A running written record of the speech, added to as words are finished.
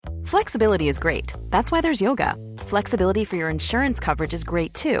Flexibility is great. That's why there's yoga. Flexibility for your insurance coverage is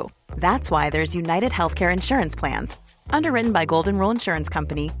great too. That's why there's United Healthcare Insurance Plans. Underwritten by Golden Rule Insurance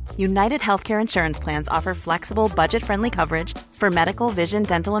Company, United Healthcare Insurance Plans offer flexible, budget-friendly coverage for medical, vision,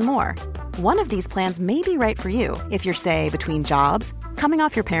 dental, and more. One of these plans may be right for you if you're, say, between jobs, coming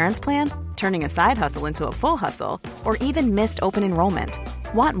off your parents' plan, turning a side hustle into a full hustle, or even missed open enrollment.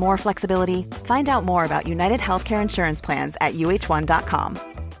 Want more flexibility? Find out more about United Healthcare Insurance Plans at uh1.com.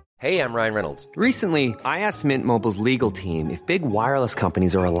 Hey, I'm Ryan Reynolds. Recently, I asked Mint Mobile's legal team if big wireless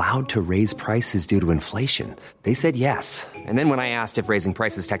companies are allowed to raise prices due to inflation. They said yes. And then when I asked if raising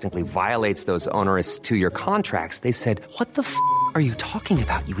prices technically violates those onerous two-year contracts, they said, "What the f*** are you talking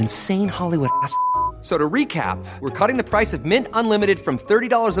about, you insane Hollywood ass?" So to recap, we're cutting the price of Mint Unlimited from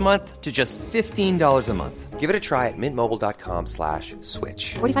 $30 a month to just $15 a month. Give it a try at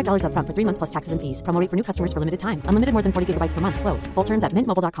mintmobile.com/switch. $45 up front for 3 months plus taxes and fees. Promo rate for new customers for limited time. Unlimited more than 40 gigabytes per month. Slows full terms at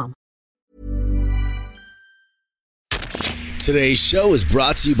mintmobile.com. Today's show is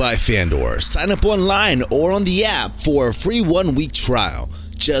brought to you by Fandor. Sign up online or on the app for a free 1-week trial.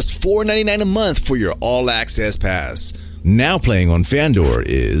 Just $4.99 a month for your all-access pass. Now playing on Fandor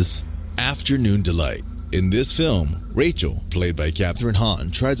is Afternoon Delight. In this film, Rachel, played by Katherine Hahn,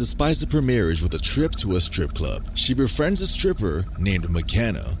 tries to spice up her marriage with a trip to a strip club. She befriends a stripper named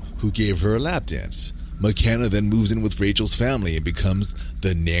McKenna, who gave her a lap dance. McKenna then moves in with Rachel's family and becomes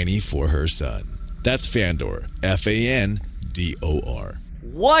the nanny for her son. That's Fandor, Fandor.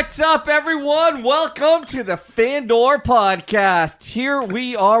 What's up, everyone? Welcome to the Fandor podcast. Here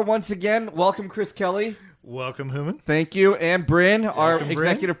we are once again. Welcome, Chris Kelly. Welcome, Human. Thank you. And Bryn, our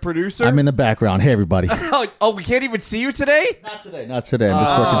executive producer. I'm in the background. Hey, everybody. Oh, we can't even see you today? Not today. I'm just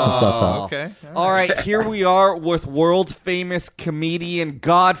working some stuff out. Okay. All right, here we are with world-famous comedian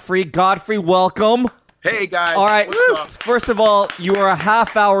Godfrey. Godfrey, welcome. Hey, guys. All right, What's up? first of all, you are a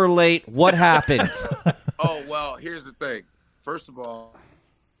half hour late. What happened? Oh, well, here's the thing. First of all,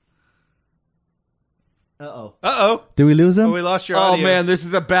 Uh-oh. Did we lose him? Oh, we lost your Oh, audio. man, this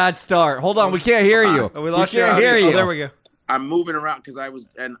is a bad start. Hold on, we can't hear you. Oh, we lost your can't audio. hear you. Oh, there we go. I'm moving around because I was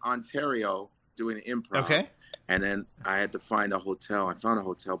in Ontario doing improv. Okay. And then I had to find a hotel. I found a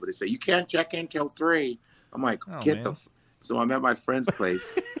hotel, but they said, you can't check in till 3. I'm like, Oh, get man. the... So I'm at my friend's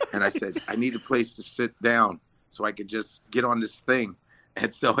place, and I said, I need a place to sit down so I could just get on this thing.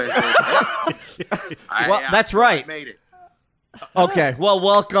 And so I said, That's right. I made it. Okay, well,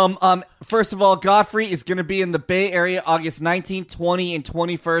 welcome. First of all, Godfrey is going to be in the Bay Area August 19th, 20th, and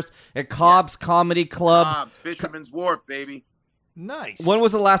 21st at Cobb's Comedy Club. Cobb's, Fisherman's Wharf, baby. Nice. When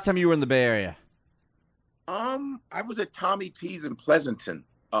was the last time you were in the Bay Area? I was at Tommy T's in Pleasanton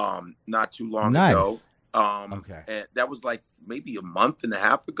not too long Nice. ago. Okay. And that was like maybe a month and a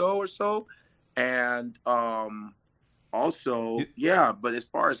half ago or so. And also, yeah, but as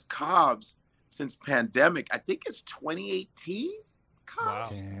far as Cobb's, since pandemic, I think it's 2018.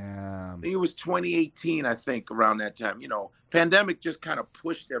 Cobb's. Wow. I Damn. think it was 2018, I think, around that time. You know, pandemic just kind of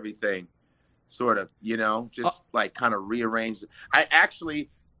pushed everything, sort of, you know, just like kind of rearranged. I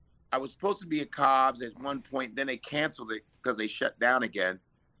was supposed to be at Cobb's at one point, then they canceled it because they shut down again.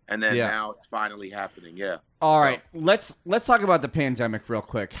 And then now it's finally happening, yeah. All right, let's talk about the pandemic real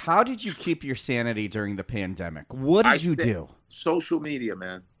quick. How did you keep your sanity during the pandemic? What did you do? Social media,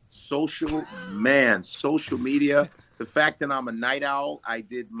 man. Social media. The fact that I'm a night owl, I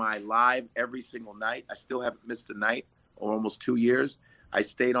did my live every single night. I still haven't missed a night, or almost 2 years. I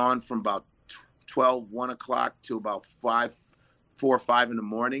stayed on from about 1 o'clock to about 4 or 5 in the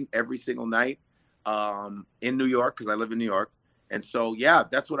morning every single night in New York, because I live in New York. And so, yeah,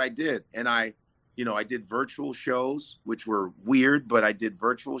 that's what I did. And I did virtual shows, which were weird, but I did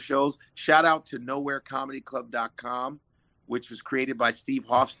virtual shows. Shout out to nowherecomedyclub.com, which was created by Steve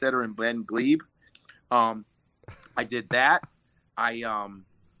Hofstetter and Ben Glebe. I did that. I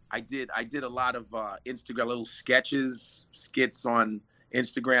did a lot of Instagram, little skits on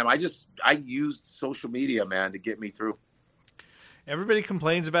Instagram. I used social media, man, to get me through. Everybody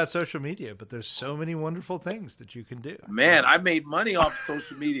complains about social media, but there's so many wonderful things that you can do. Man, I made money off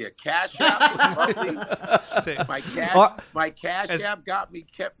social media. Cash App was lovely. My Cash App got me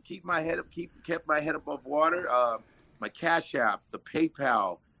kept my head above water. My Cash App, the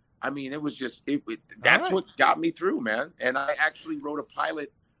PayPal. I mean, it was just that's what got me through, man. And I actually wrote a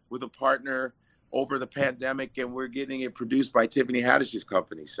pilot with a partner over the pandemic, and we're getting it produced by Tiffany Haddish's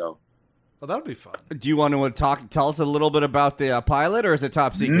company. So. Well, that'll be fun. Do you want to tell us a little bit about the pilot, or is it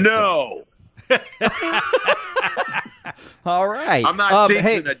top secret? No. All right. I'm not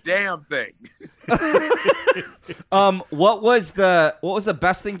teaching a damn thing. What was the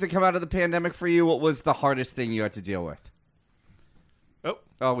best thing to come out of the pandemic for you? What was the hardest thing you had to deal with? Oh,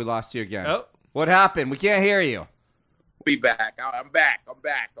 Oh, we lost you again. Oh. What happened? We can't hear you. Be back. I'm back. I'm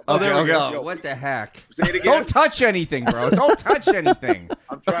back. Oh, there we back. go. Yo, What the heck? Say it again. Don't touch anything, bro. Don't touch anything.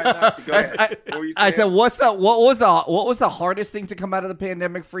 I'm trying not to. Go ahead. What were you I said, saying? what was the hardest thing to come out of the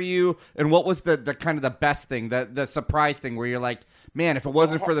pandemic for you, and what was the kind of the best thing, the surprise thing, where you're like, man, if it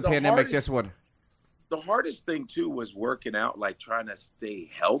wasn't for the pandemic, hardest- this would. The hardest thing too was working out, like trying to stay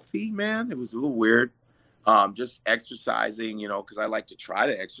healthy, man. It was a little weird. Just exercising, because I like to try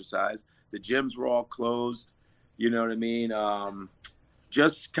to exercise. The gyms were all closed. You know what I mean?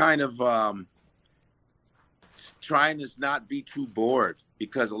 Just kind of trying to not be too bored,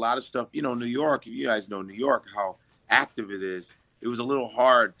 because a lot of stuff, New York, you guys know New York, how active it is. It was a little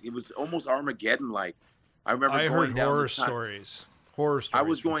hard. It was almost Armageddon-like. I remember I going heard down horror to Ti- stories. Horror stories. I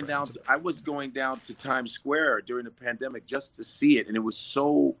was going down to Times Square during the pandemic just to see it, and it was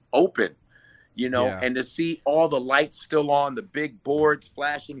so open, Yeah. and to see all the lights still on, the big boards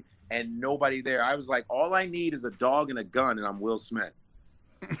flashing, and nobody there. I was like, all I need is a dog and a gun, and I'm Will Smith.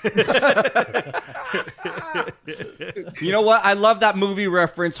 You know what? I love that movie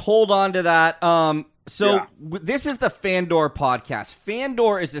reference. Hold on to that. This is the Fandor podcast.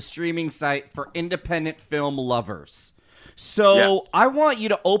 Fandor is a streaming site for independent film lovers. So Yes. I want you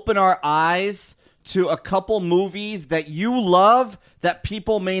to open our eyes to a couple movies that you love that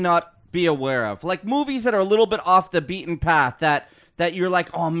people may not be aware of. Like movies that are a little bit off the beaten path that you're like,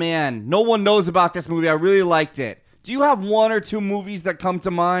 oh man, no one knows about this movie. I really liked it. Do you have one or two movies that come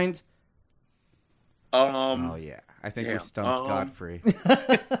to mind? Oh yeah. I think we damn. stumped Godfrey.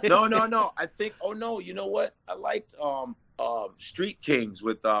 No. I think. Oh no, you know what? I liked Street Kings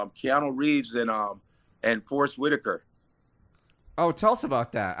with Keanu Reeves and Forrest Whitaker. Oh, tell us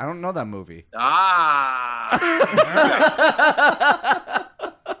about that. I don't know that movie.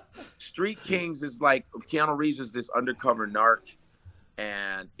 Street Kings is like Keanu Reeves is this undercover narc,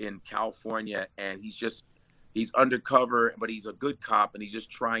 and in California, and he's undercover, but he's a good cop, and he's just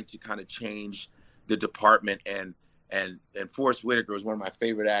trying to kind of change the department. And Forrest Whitaker is one of my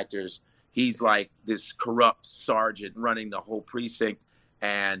favorite actors. He's like this corrupt sergeant running the whole precinct,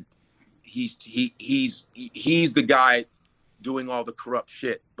 and he's the guy doing all the corrupt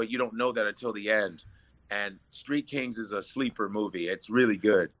shit, but you don't know that until the end. And Street Kings is a sleeper movie. It's really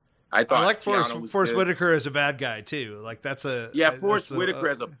good. I like Forrest Whitaker as a bad guy too. Like that's Forrest Whitaker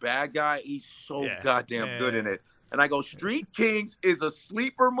as a bad guy. He's so goddamn good in it. And I go, Street Kings is a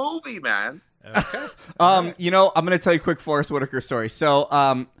sleeper movie, man. Okay. I'm going to tell you a quick Forrest Whitaker story. So,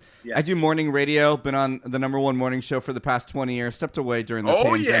 I do morning radio, been on the number one morning show for the past 20 years, stepped away during the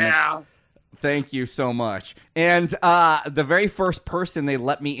pandemic. Yeah. Thank you so much. And the very first person they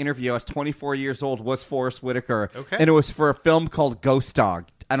let me interview, I was 24 years old, was Forrest Whitaker. Okay. And it was for a film called Ghost Dog.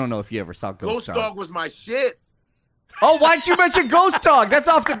 I don't know if you ever saw Ghost Dog. Ghost Dog was my shit. Oh, why'd you mention Ghost Dog? That's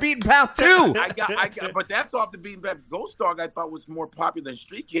off the beaten path, too. I got, but that's off the beaten path. Ghost Dog I thought was more popular than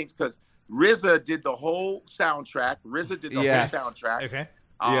Street Kings because RZA did the whole soundtrack. whole soundtrack. Okay.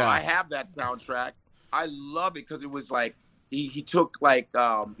 I have that soundtrack. I love it because it was like, he took like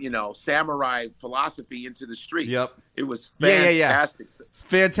samurai philosophy into the streets. Yep. It was fantastic.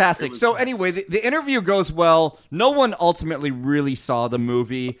 Fantastic. So anyway, the interview goes well. No one ultimately really saw the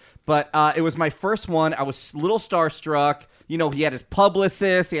movie, but it was my first one. I was a little starstruck. He had his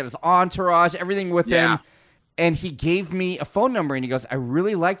publicist, he had his entourage, everything with him. And he gave me a phone number and he goes, I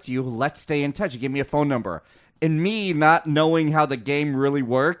really liked you. Let's stay in touch. He gave me a phone number. And me not knowing how the game really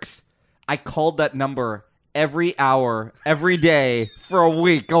works, I called that number every hour, every day for a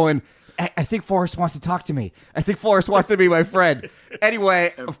week going, I think Forrest wants to talk to me. I think Forrest wants to be my friend.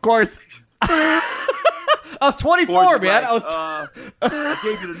 Anyway, of course, I was 24, man. Like, I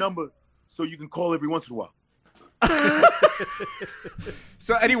gave you the number so you can call every once in a while.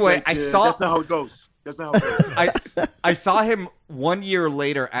 So anyway, like, that's not how it goes. I saw him 1 year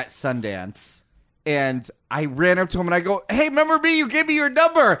later at Sundance, and I ran up to him and I go, hey, remember me? You gave me your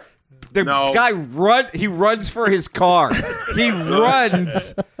number. The guy runs for his car. He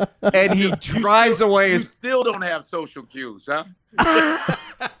runs and he drives away. You still don't have social cues, huh?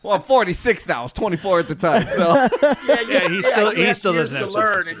 Well, I'm 46 now. I was 24 at the time. So he still doesn't have to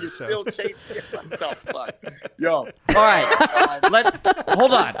learn, and you're still chasing it. What the fuck? Yo. All right.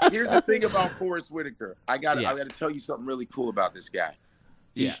 Hold on. Here's the thing about Forrest Whitaker. I got to tell you something really cool about this guy.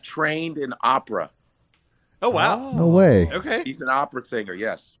 He's trained in opera. Oh wow! No way. Okay. He's an opera singer.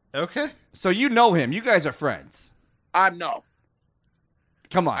 Yes. Okay. So you know him. You guys are friends. No.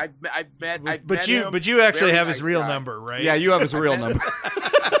 Come on. I've met But him. you actually Very have nice his real guy. number, right? Yeah, you have his real number.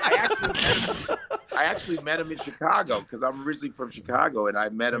 I actually met him in Chicago because I'm originally from Chicago, and I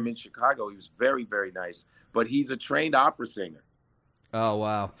met him in Chicago. He was very, very nice. But he's a trained opera singer. Oh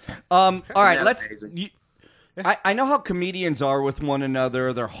wow. All right, that let's. amazing? I know how comedians are with one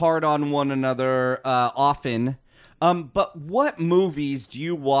another. They're hard on one another often. But what movies do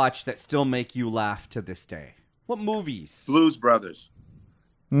you watch that still make you laugh to this day? What movies? Blues Brothers.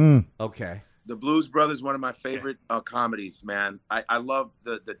 Okay. The Blues Brothers, one of my favorite comedies, man. I love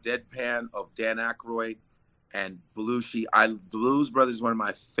the deadpan of Dan Aykroyd and Belushi. Blues Brothers is one of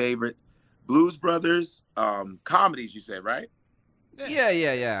my favorite. Blues Brothers comedies, you say, right?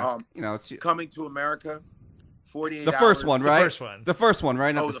 Yeah. It's Coming to America, 48 the first Hours. one, right? The first one. The first one,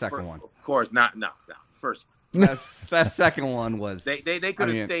 right? Not Oh, the second one. Of course, not. No, first one. That second one was. They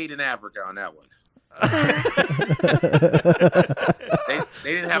could have stayed in Africa on that one.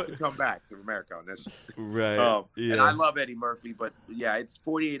 they didn't have to come back to America on this. Right. And I love Eddie Murphy, but yeah, it's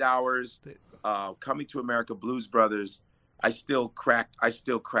 48 Hours. Coming to America, Blues Brothers. I still crack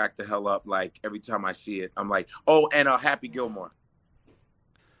the hell up like every time I see it. I'm like, oh, and Happy Gilmore.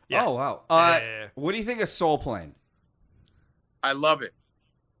 Yeah. Oh wow. Yeah. What do you think of Soul Plane? I love it.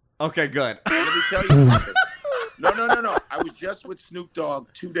 Okay, good. Let me tell you something. No. I was just with Snoop Dogg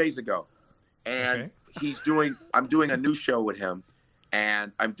 2 days ago, and I'm doing a new show with him,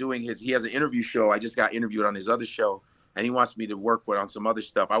 and he has an interview show. I just got interviewed on his other show, and he wants me to work on some other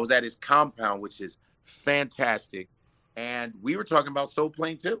stuff. I was at his compound, which is fantastic, and we were talking about Soul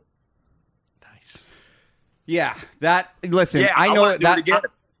Plane too. Nice. Yeah, listen, Yeah, I I know wanna do it again.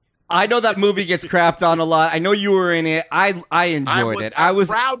 I know that movie gets crapped on a lot. I know you were in it. I enjoyed it. I was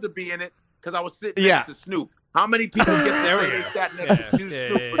proud to be in it because I was sitting next to Snoop. How many people get to say they sat next to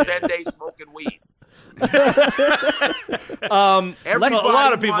Snoop for 10 days smoking weed? A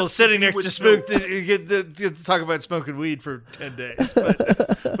lot of people wants sitting be next with to Snoop get to talk about smoking weed for 10 days,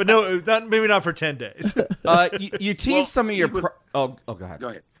 but no, maybe not for 10 days. You teased some of your. Go ahead. Go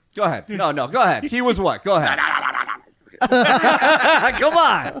ahead. Go ahead. No, go ahead. He was what? Go ahead. Come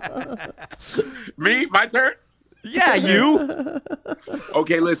on. Me? My turn? Yeah, you.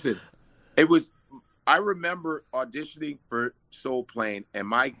 Okay, listen. I remember auditioning for Soul Plane, and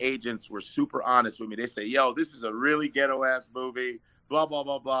my agents were super honest with me. They say, yo, this is a really ghetto-ass movie, blah, blah,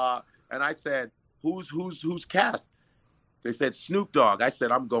 blah, blah. And I said, who's cast? They said, Snoop Dogg. I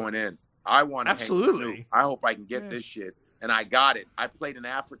said, I'm going in. I want to hang with Snoop. I hope I can get this shit. And I got it. I played an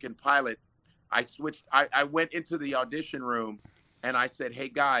African pilot. I switched. I went into the audition room, and I said, hey,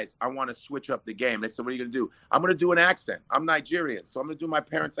 guys, I want to switch up the game. They said, what are you going to do? I'm going to do an accent. I'm Nigerian, so I'm going to do my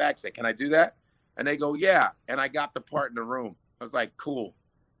parents' accent. Can I do that? And they go, yeah. And I got the part in the room. I was like, cool.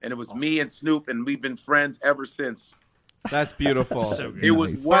 And it was me and Snoop, and we've been friends ever since. That's beautiful. So good. It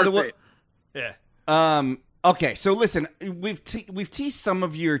was worth it. Yeah. Okay, so listen, we've teased some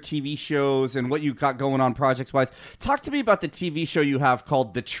of your TV shows and what you got going on projects-wise. Talk to me about the TV show you have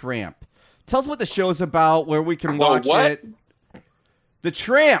called The Tramp. Tell us what the show's about, where we can watch it. The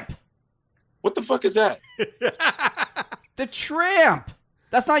Tramp. What the fuck is that? The Tramp.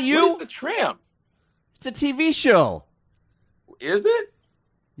 That's not you? What is The Tramp? It's a TV show. Is it?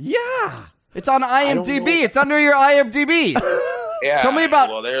 Yeah. It's on IMDb. It's under your IMDb. Yeah. Tell me about...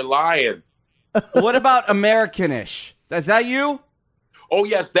 Well, they're lying. What about American-ish? Is that you? Oh,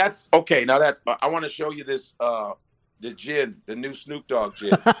 yes. That's... Okay, now that's... I want to show you this... the gin. The new Snoop Dogg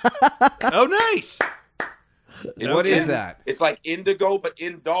gin. Oh, nice. What is that? It's like indigo, but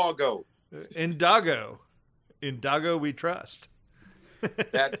indoggo. Indago. Indago we trust.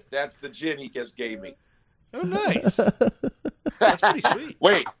 That's the gin he just gave me. Oh, nice. That's pretty sweet.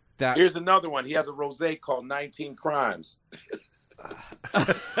 Wait, here's another one. He has a rosé called 19 Crimes. I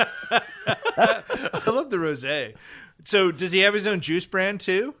love the rosé. So does he have his own juice brand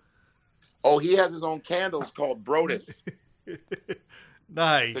too? Oh, he has his own candles called Brodus.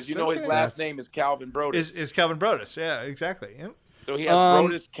 Nice. Because you know his last name is Calvin Brodus. Is Calvin Brodus. Yeah, exactly. Yep. So he has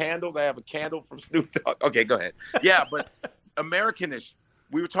Brodus candles. I have a candle from Snoop Dogg. Okay, go ahead. Yeah, but Americanish.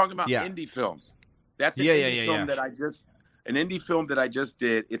 We were talking about indie films. That's an indie film that I just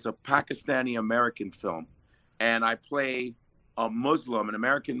did. It's a Pakistani American film, and I play a Muslim, an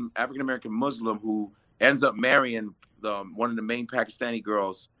African American Muslim who ends up marrying one of the main Pakistani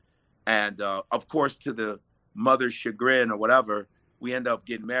girls, and of course, to the mother's chagrin or whatever, we end up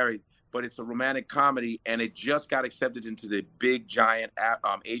getting married. But it's a romantic comedy, and it just got accepted into the big giant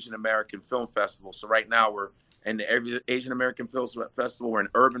Asian American Film Festival. So right now we're in the Asian American Film Festival. We're in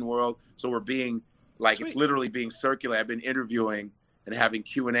Urban World, so we're being it's literally being circulated. I've been interviewing and having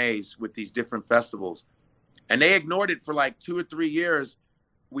Q&As with these different festivals, and they ignored it for like 2 or 3 years.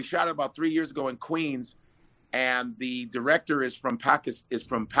 We shot it about 3 years ago in Queens, and the director is from Palestine. It's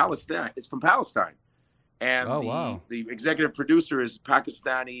from Palestine, and the executive producer is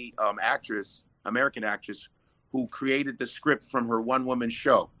Pakistani American actress who created the script from her one-woman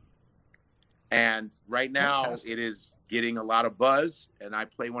show. And right now it is getting a lot of buzz, and I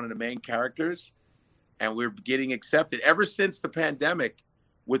play one of the main characters, and we're getting accepted. Ever since the pandemic,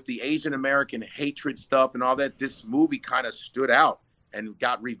 with the Asian American hatred stuff and all that, this movie kind of stood out and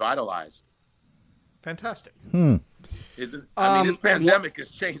got revitalized. Fantastic. Isn't this pandemic has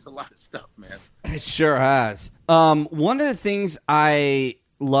changed a lot of stuff, man. It sure has. One of the things I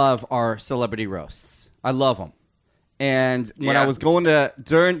love are celebrity roasts. I love them. And when I was going to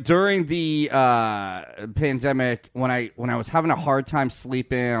during the pandemic, when I was having a hard time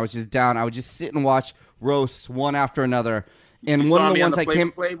sleeping, I was just down. I would just sit and watch roasts one after another. And one of the ones I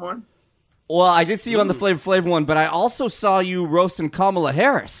came. One? Well, I did see you on the Flavor Flav one, but I also saw you roasting Kamala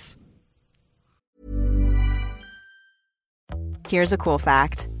Harris. Here's a cool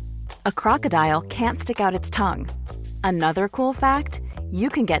fact: a crocodile can't stick out its tongue. Another cool fact: you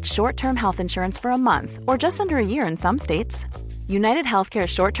can get short-term health insurance for a month or just under a year in some states. United Healthcare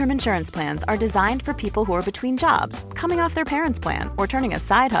short-term insurance plans are designed for people who are between jobs, coming off their parents' plan, or turning a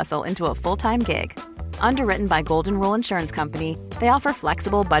side hustle into a full-time gig. Underwritten by Golden Rule Insurance Company, they offer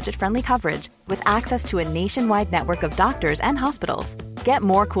flexible, budget-friendly coverage with access to a nationwide network of doctors and hospitals. Get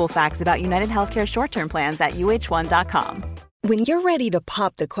more cool facts about United Healthcare short-term plans at uh1.com. When you're ready to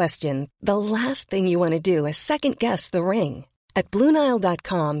pop the question, the last thing you want to do is second-guess the ring. At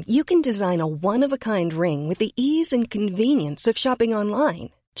BlueNile.com, you can design a one-of-a-kind ring with the ease and convenience of shopping online.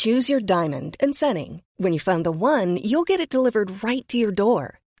 Choose your diamond and setting. When you find the one, you'll get it delivered right to your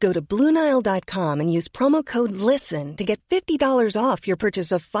door. Go to BlueNile.com and use promo code LISTEN to get $50 off your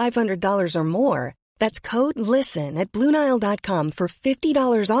purchase of $500 or more. That's code LISTEN at BlueNile.com for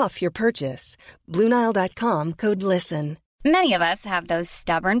 $50 off your purchase. BlueNile.com, code LISTEN. Many of us have those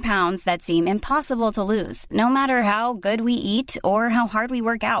stubborn pounds that seem impossible to lose, no matter how good we eat or how hard we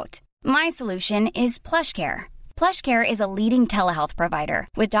work out. My solution is PlushCare. PlushCare is a leading telehealth provider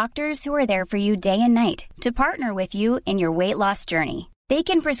with doctors who are there for you day and night to partner with you in your weight loss journey. They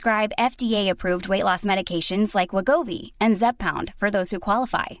can prescribe FDA-approved weight loss medications like Wegovy and Zepbound for those who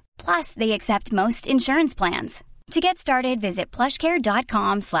qualify. Plus, they accept most insurance plans. To get started, visit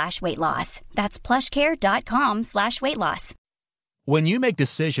plushcare.com/weightloss. That's plushcare.com/weightloss. When you make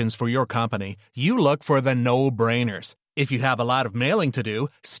decisions for your company, you look for the no-brainers. If you have a lot of mailing to do,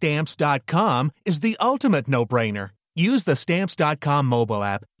 Stamps.com is the ultimate no-brainer. Use the Stamps.com mobile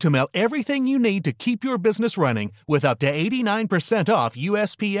app to mail everything you need to keep your business running with up to 89% off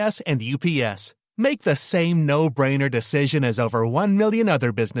USPS and UPS. Make the same no-brainer decision as over 1 million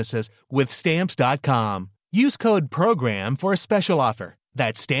other businesses with Stamps.com. Use code PROGRAM for a special offer.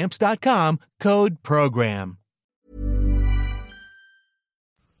 That's Stamps.com, code PROGRAM.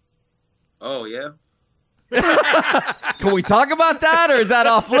 Oh, yeah? Can we talk about that, or is that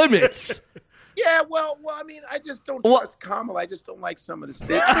off limits? Yeah, well, I mean, I just don't trust Kamala. I just don't like some of the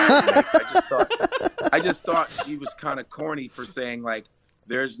statements. I just thought she was kind of corny for saying, like,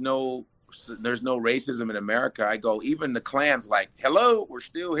 there's no racism in America. I go, even the Klan's like, hello, we're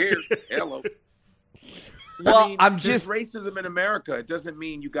still here. Hello. Well, I mean, there's racism in America. It doesn't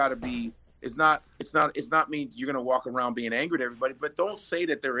mean you got to be. It's not mean you're gonna walk around being angry at everybody. But don't say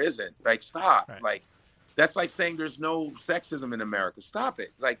that there isn't. Like, stop. Right. Like, that's like saying there's no sexism in America. Stop it.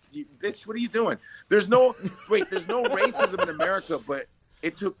 Like, bitch, what are you doing? There's no racism in America, but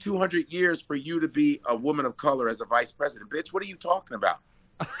it took 200 years for you to be a woman of color as a vice president. Bitch, what are you talking about?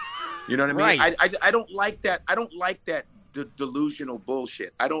 You know what I mean? Right. I don't like that. I don't like that. Delusional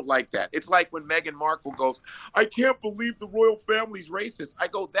bullshit. I don't like that. It's like when Meghan Markle goes, I can't believe the royal family's racist. I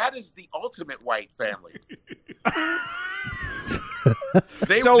go, that is the ultimate white family.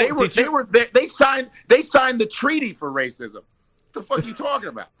 They signed the treaty for racism. What the fuck are you talking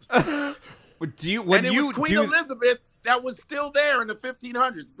about? Was Queen Elizabeth that was still there in the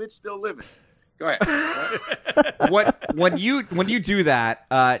 1500s. Bitch still living. Go ahead. When you do that,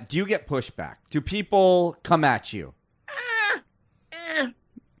 do you get pushback? Do people come at you?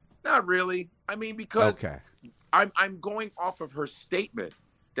 Not really. I mean, because I'm going off of her statement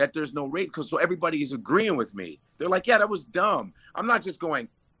that there's no race, because so everybody is agreeing with me. They're like, yeah, that was dumb. I'm not just going,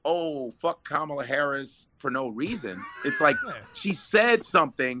 oh, fuck Kamala Harris for no reason. It's like she said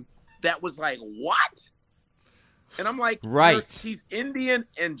something that was like, what? And I'm like, right. She's Indian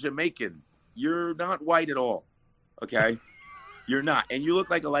and Jamaican. You're not white at all. Okay? You're not. And you look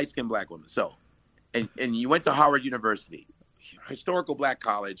like a light-skinned black woman. So, and you went to Howard University, historical black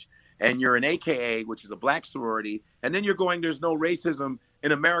college, and you're an AKA, which is a black sorority, and then you're going, there's no racism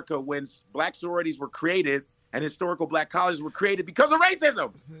in America when black sororities were created and historical black colleges were created because of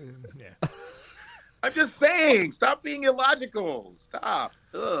racism. Yeah. I'm just saying. Stop being illogical. Stop.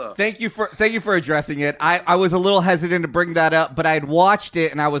 Ugh. Thank you for addressing it. I was a little hesitant to bring that up, but I had watched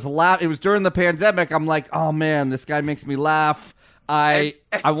it and I was loud. It was during the pandemic. I'm like, oh man, this guy makes me laugh. I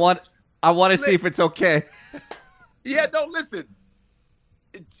want to see if it's okay. Yeah, no, listen.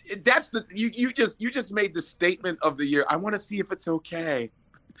 That's you just made the statement of the year. I want to see if it's okay.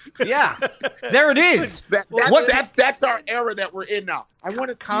 Yeah, there it is. That's our era that we're in now. I want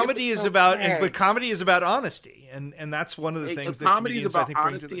to. Comedy is about, but comedy is about honesty, and that's one of the things. That comedy is about I think,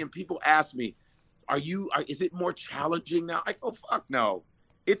 honesty, and people ask me, is it more challenging now? I go, fuck no.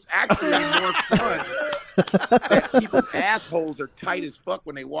 It's actually more fun. That people's assholes are tight as fuck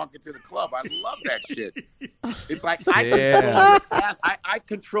when they walk into the club. I love that shit. It's like I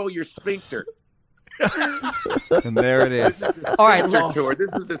control your sphincter. And there it is. All right, tour.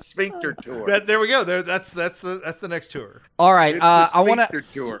 This is the sphincter tour. There we go. That's the next tour. All right, I want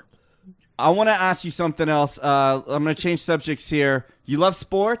to ask you something else. I'm going to change subjects here. You love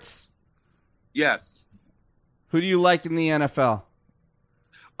sports? Yes. Who do you like in the NFL?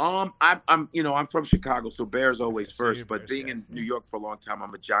 I'm from Chicago, so Bears always first. But being in New York for a long time,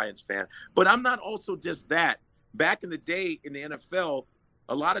 I'm a Giants fan. But I'm not also just that. Back in the day in the NFL,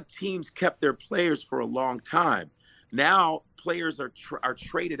 a lot of teams kept their players for a long time. Now players are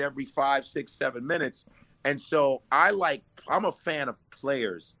traded every 5, 6, 7 minutes, and so I'm a fan of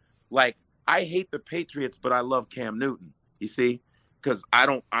players. Like, I hate the Patriots, but I love Cam Newton. You see. Because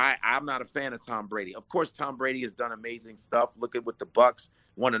I'm not a fan of Tom Brady. Of course, Tom Brady has done amazing stuff. Look at with the Bucks,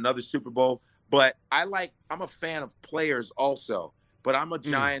 won another Super Bowl. But I'm a fan of players also. But I'm a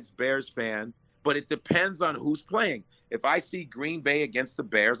Giants-Bears fan. But it depends on who's playing. If I see Green Bay against the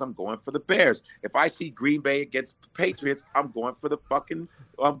Bears, I'm going for the Bears. If I see Green Bay against the Patriots, I'm going for the fucking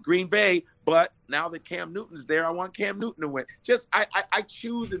Green Bay. But now that Cam Newton's there, I want Cam Newton to win. I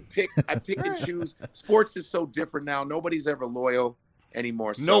choose and pick. I pick and choose. Sports is so different now. Nobody's ever loyal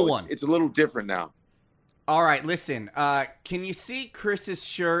anymore. So no one. It's a little different now. All right, listen. Can you see Chris's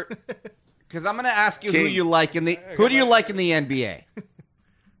shirt? Because I'm going to ask you who you like in the NBA.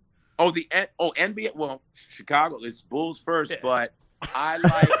 NBA. Well, Chicago is Bulls first, but I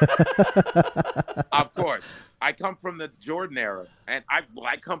like. Of course, I come from the Jordan era, and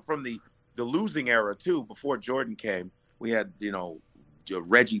I come from the losing era too. Before Jordan came, we had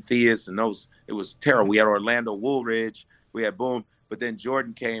Reggie Theus and those. It was terrible. We had Orlando Woolridge. We had Boom. But then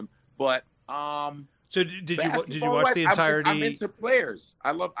Jordan came. But so did you watch the entirety? I'm into players.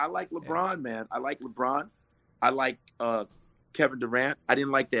 I like LeBron, man. I like LeBron. I like Kevin Durant. I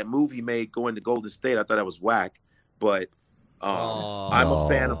didn't like that move he made going to Golden State. I thought that was whack. But I'm a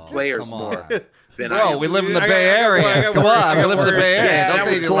fan of players more. Bro, we live in the Bay Area. Come on, we live in the Bay Area. Don't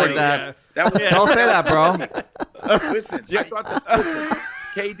say anything like that. Don't say that, bro. Listen, I thought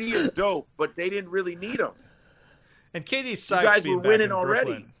KD is dope, but they didn't really need him. And KD's you guys were winning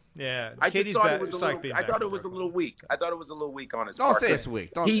already. Yeah, I just thought it was a little weak. I thought it was a little weak on his part. Don't say it's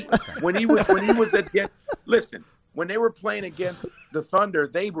weak. When he was against. Listen, when they were playing against the Thunder,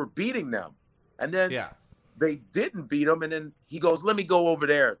 they were beating them, and then they didn't beat them. And then he goes, "Let me go over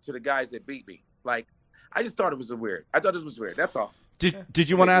there to the guys that beat me." Like, I just thought it was weird. I thought it was weird. That's all. Did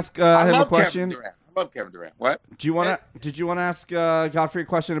you want to ask him a question? I love Kevin Durant. What? Did you want to ask Godfrey a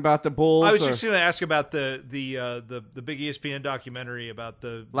question about the Bulls? I was just going to ask about the big ESPN documentary about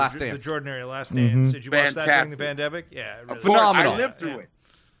the Jordan era Last Dance. Did you watch that during the pandemic? Yeah, really. Phenomenal. I lived through it.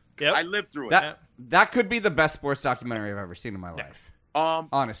 Yep. I lived through it. That could be the best sports documentary I've ever seen in my life.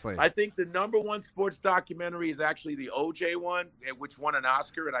 Honestly, I think the number one sports documentary is actually the OJ one, which won an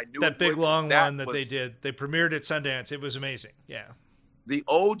Oscar, and I knew that big long one that they did. They premiered at Sundance. It was amazing. Yeah. The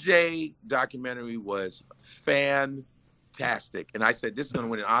OJ documentary was fantastic. And I said, this is going to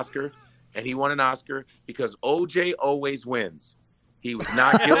win an Oscar. And he won an Oscar because OJ always wins. He was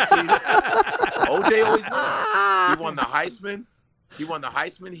not guilty. OJ always wins. He won the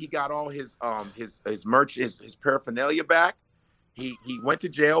Heisman. He got all his merch, his paraphernalia back. He went to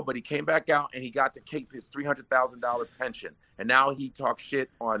jail, but he came back out and he got to keep his $300,000 pension. And now he talks shit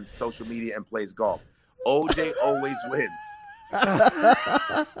on social media and plays golf. OJ always wins.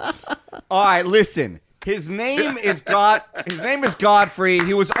 All right, listen. His name is Godfrey.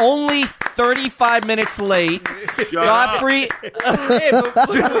 He was only 35 minutes late. Godfrey. Hey,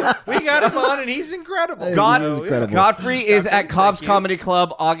 we got him on, and he's incredible. Godfrey is at Cobb's Comedy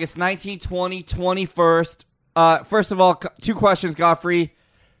Club, August 19, 20, 21st. First of all, 2 questions, Godfrey.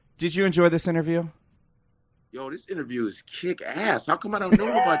 Did you enjoy this interview? Yo, this interview is kick ass. How come I don't know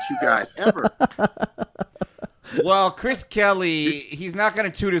about you guys ever? Well, Chris Kelly, he's not going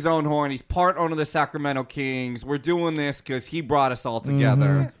to toot his own horn. He's part owner of the Sacramento Kings. We're doing this because he brought us all together.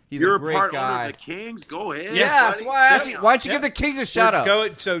 Mm-hmm. He's You're a great part guy. owner of the Kings? Go ahead. Yeah, that's why I asked you. Why don't you give the Kings a shout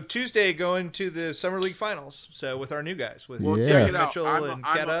out? So Tuesday, going to the Summer League Finals. So with our new guys. Check it out. Mitchell and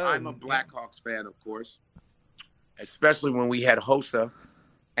Geta. I'm a Blackhawks fan, of course, especially when we had Hossa.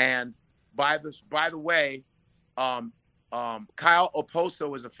 And by the way, Kyle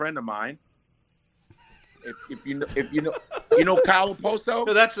Oposo is a friend of mine. If you know Kyle Oposo.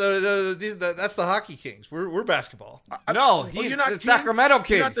 No, that's the Hockey Kings. We're basketball. No, he's the Sacramento Kings.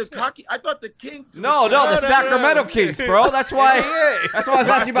 You're not the hockey. I thought the Kings. No, the Sacramento Kings, bro. That's why I was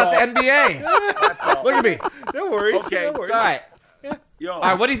asking about the NBA. Look at me. No worries. Okay, no worries. It's all right. Yo, all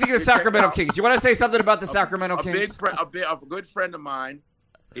right, what do you think of the Sacramento Kings? You want to say something about the Sacramento Kings? A good friend of mine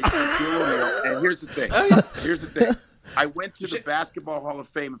is Shaquille O'Neal, and here's the thing. I went to the Basketball Hall of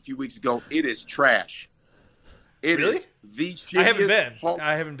Fame a few weeks ago. It is trash. It really? Is the shittiest.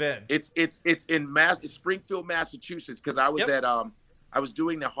 I haven't been. It's in Springfield, Massachusetts, because I was at I was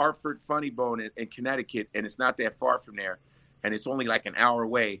doing the Hartford Funny Bone in Connecticut, and it's not that far from there, and it's only like an hour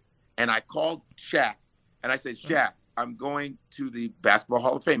away. And I called Shaq, and I said, Shaq, I'm going to the Basketball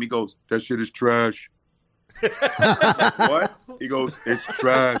Hall of Fame. He goes, that shit is trash. What? He goes, it's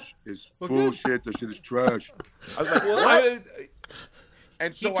trash. It's bullshit. That shit is trash. I was like, what?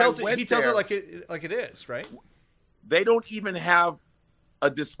 And so he tells it like it is, right? They don't even have a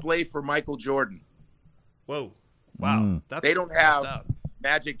display for Michael Jordan. Whoa. Wow. They don't have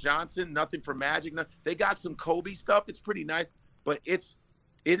Magic Johnson, nothing for Magic. They got some Kobe stuff. It's pretty nice, but it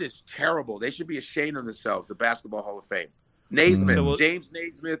is terrible. They should be ashamed of themselves, the Basketball Hall of Fame. Naismith, James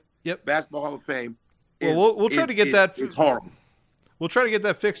Naismith, Basketball Hall of Fame. We'll try to get that. It's horrible. We'll try to get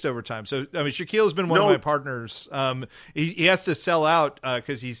that fixed over time. So, I mean, Shaquille's been one of my partners. He has to sell out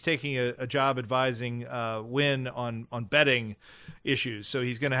because he's taking a job advising Wynn on betting issues. So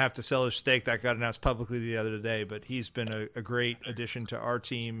he's going to have to sell his stake. That got announced publicly the other day. But he's been a great addition to our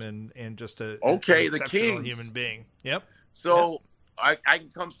team and just an exceptional human being. Yep. So I can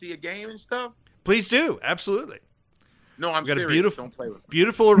come see a game and stuff? Please do. Absolutely. No, I'm serious. Don't play with me.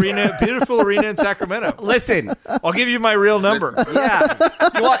 Beautiful arena in Sacramento. Listen, I'll give you my real number. Yeah,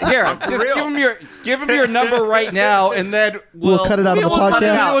 give him your number right now, and then we'll cut it out of the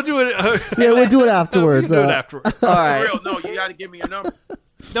podcast. We'll do it. We'll do it afterwards. We'll do it afterwards. All right. For real, no, you got to give me your number.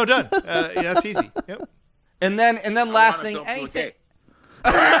 No, done. That's easy. Yep. And then last thing, anything.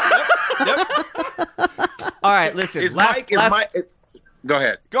 Yep. All right, listen. Go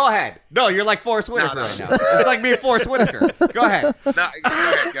ahead. No, you're like Forrest Whitaker right now. It's like me and Forrest Whitaker. Go ahead. Go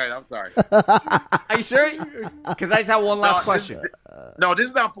ahead. I'm sorry. Are you sure? Because I just have one last question. This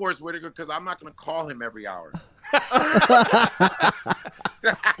is not Forrest Whitaker because I'm not going to call him every hour.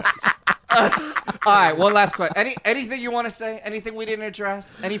 All right, one last question. Anything you want to say? Anything we didn't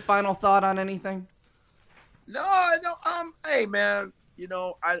address? Any final thought on anything? No. Hey, man.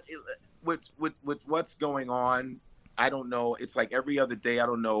 With what's going on, I don't know. It's like every other day. I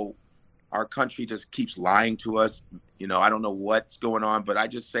don't know. Our country just keeps lying to us. I don't know what's going on, but I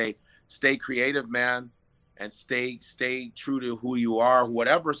just say, stay creative, man, and stay true to who you are,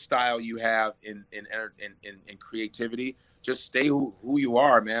 whatever style you have in creativity. Just stay who you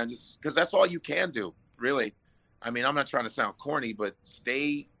are, man. Just because that's all you can do, really. I mean, I'm not trying to sound corny, but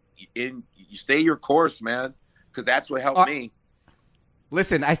stay your course, man, because that's what helped me.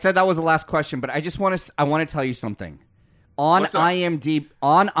 Listen, I said that was the last question, but I want to tell you something. On IMDb,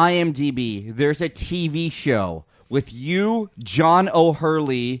 there's a TV show with you, John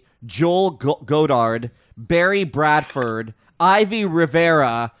O'Hurley, Joel Goddard, Barry Bradford, Ivy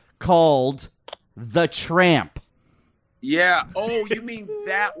Rivera, called The Tramp. Yeah. Oh, you mean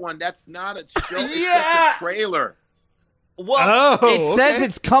that one? That's not a show. It's just a trailer. Well, it says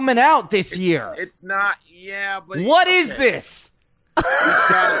it's coming out this year. It's not. Yeah, but what is this?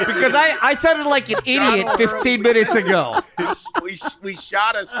 Because I sounded like an idiot 15 minutes ago. We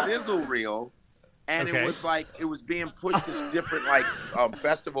shot a sizzle reel, and it was like it was being pushed to different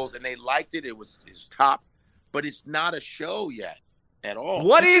festivals, and they liked it. It was top, but it's not a show yet at all.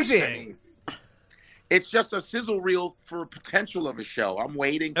 What is it? It's just a sizzle reel for potential of a show. I'm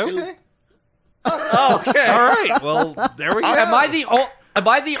waiting too. Okay. Okay. All right. Well, there we go. Am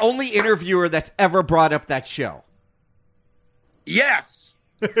I the only interviewer that's ever brought up that show? Yes.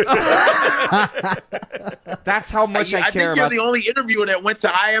 That's how much I care about. You're the only interviewer that went to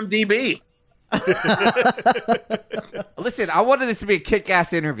IMDb. Listen, I wanted this to be a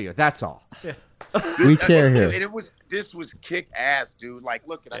kick-ass interview. That's all. Yeah. We care here. And this was kick ass, dude. Like,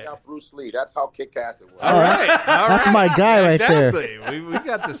 look, I got Bruce Lee. That's how kick ass it was. All right. That's my guy right there. Exactly. We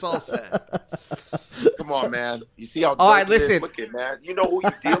got this all set. Come on, man. You see how all right, listen. Look at, man. You know who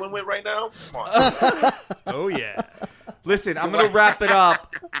you're dealing with right now? Come on. Oh, yeah. Listen, I'm going to wrap it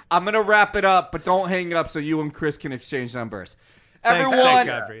up. But don't hang up so you and Chris can exchange numbers. Thanks,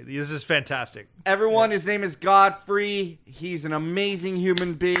 Godfrey. This is fantastic. Everyone, his name is Godfrey. He's an amazing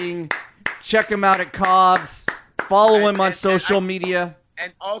human being. Check him out at Cobb's. Follow him on social media.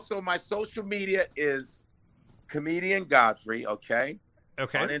 And also, my social media is Comedian Godfrey, okay?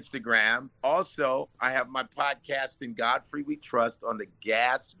 Okay. On Instagram. Also, I have my podcast in Godfrey We Trust on the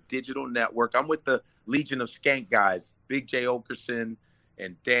Gas Digital Network. I'm with the Legion of Skank guys, Big J. Okerson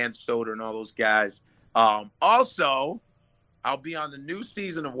and Dan Soder and all those guys. Also, I'll be on the new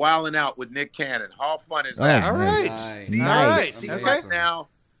season of Wildin' Out with Nick Cannon. How fun is that? All right. Nice. Okay. Now,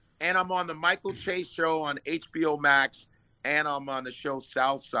 and I'm on the Michael Chase Show on HBO Max, and I'm on the show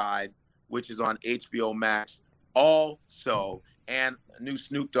Southside, which is on HBO Max also, and a new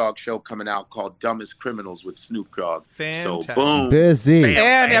Snoop Dogg show coming out called Dumbest Criminals with Snoop Dogg. Fantastic. So, boom. Busy. Bam,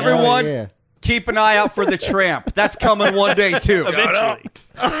 And bam. everyone, yeah. keep an eye out for The Tramp. That's coming one day, too. Eventually.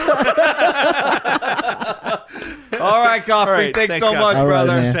 All right, Godfrey. All right, thanks so Godfrey. much, All right,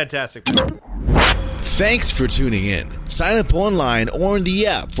 brother. man. This is fantastic. Thanks for tuning in. Sign up online or in the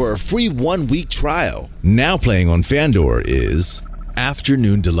app for a free 1-week trial. Now playing on Fandor is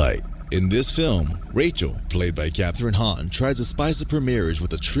Afternoon Delight. In this film, Rachel, played by Katherine Hahn, tries to spice up her marriage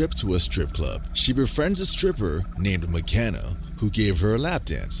with a trip to a strip club. She befriends a stripper named McKenna, who gave her a lap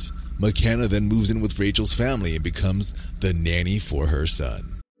dance. McKenna then moves in with Rachel's family and becomes the nanny for her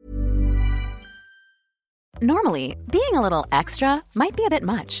son. Normally, being a little extra might be a bit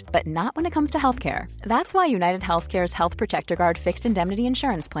much, but not when it comes to healthcare. That's why United Healthcare's Health Protector Guard fixed indemnity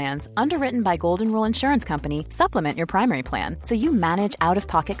insurance plans, underwritten by Golden Rule Insurance Company, supplement your primary plan so you manage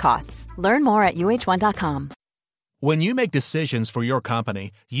out-of-pocket costs. Learn more at uh1.com. When you make decisions for your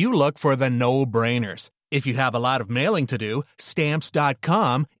company, you look for the no-brainers. If you have a lot of mailing to do,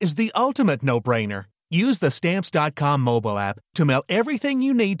 Stamps.com is the ultimate no-brainer. Use the Stamps.com mobile app to mail everything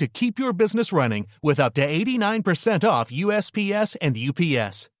you need to keep your business running with up to 89% off USPS and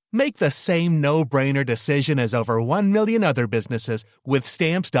UPS. Make the same no-brainer decision as over 1 million other businesses with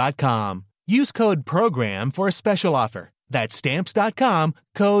Stamps.com. Use code PROGRAM for a special offer. That's Stamps.com,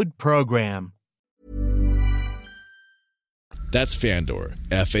 code PROGRAM. That's Fandor,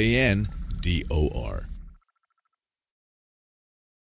 Fandor.